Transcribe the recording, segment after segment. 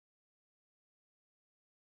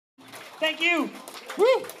Thank you. Woo.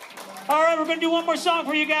 All right, we're going to do one more song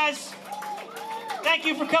for you guys. Thank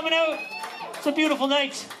you for coming out. It's a beautiful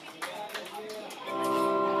night.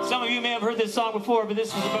 Some of you may have heard this song before, but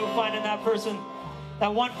this was about finding that person,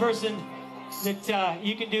 that one person that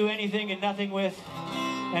you can do anything and nothing with,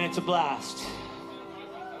 and it's a blast.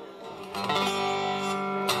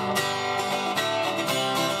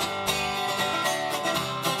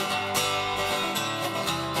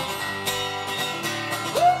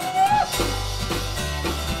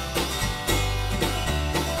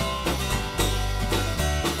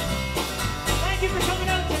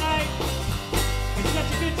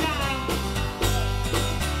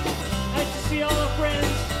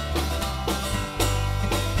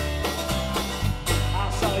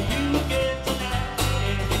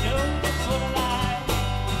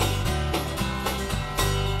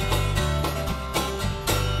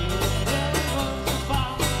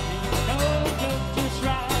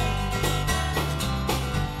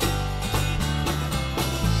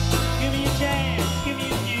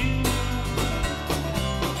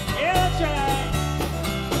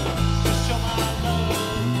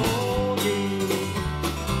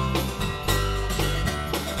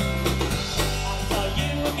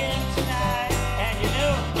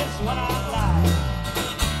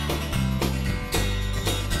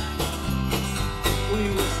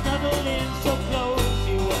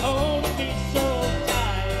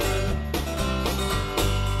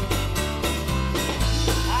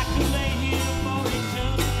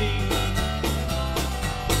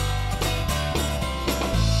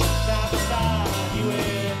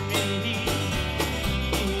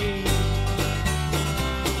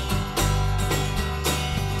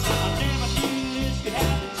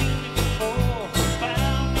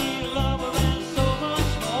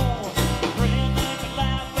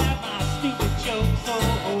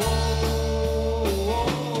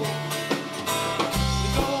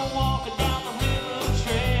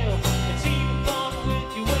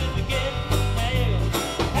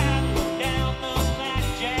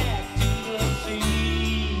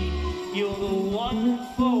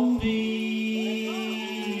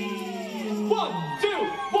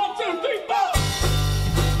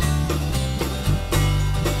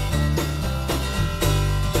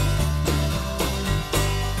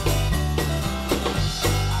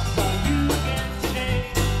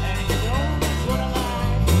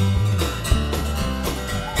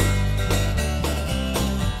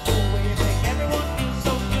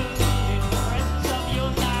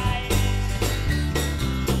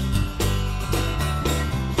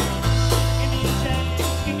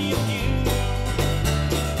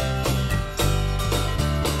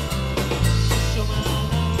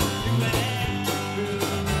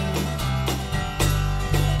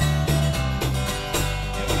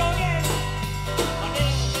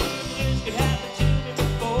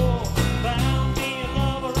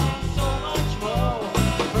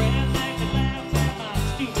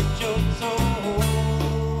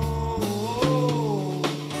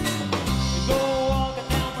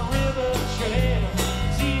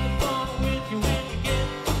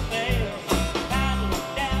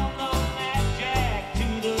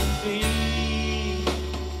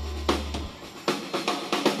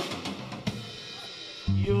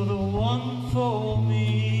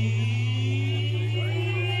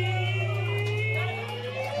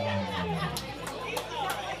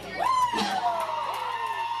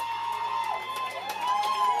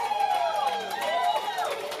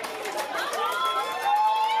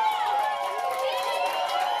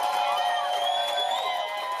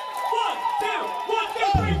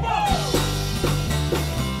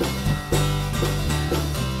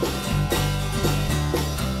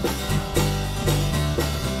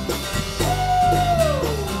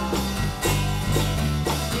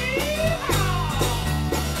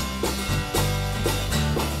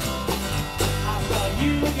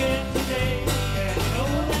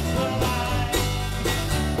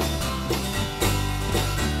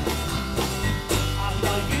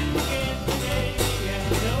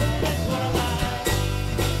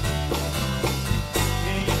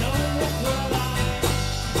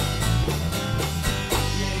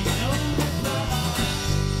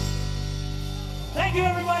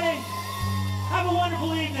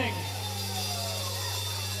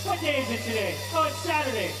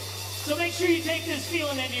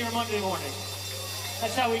 Monday morning.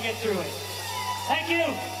 That's how we get through it. Thank you.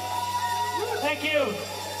 Thank you.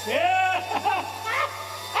 Yeah.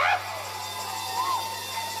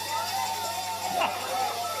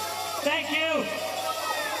 Thank you.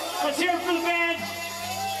 Let's hear it for the band.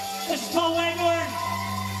 This is Paul Wayborn.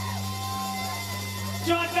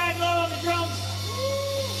 John Baglow on the drums.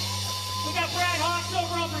 We got Brad Hawks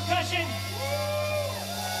over on percussion.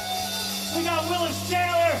 We got Willis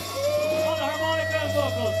Taylor on the harmonica and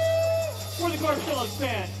vocals. We're the Gord Phillips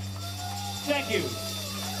Band. Thank you.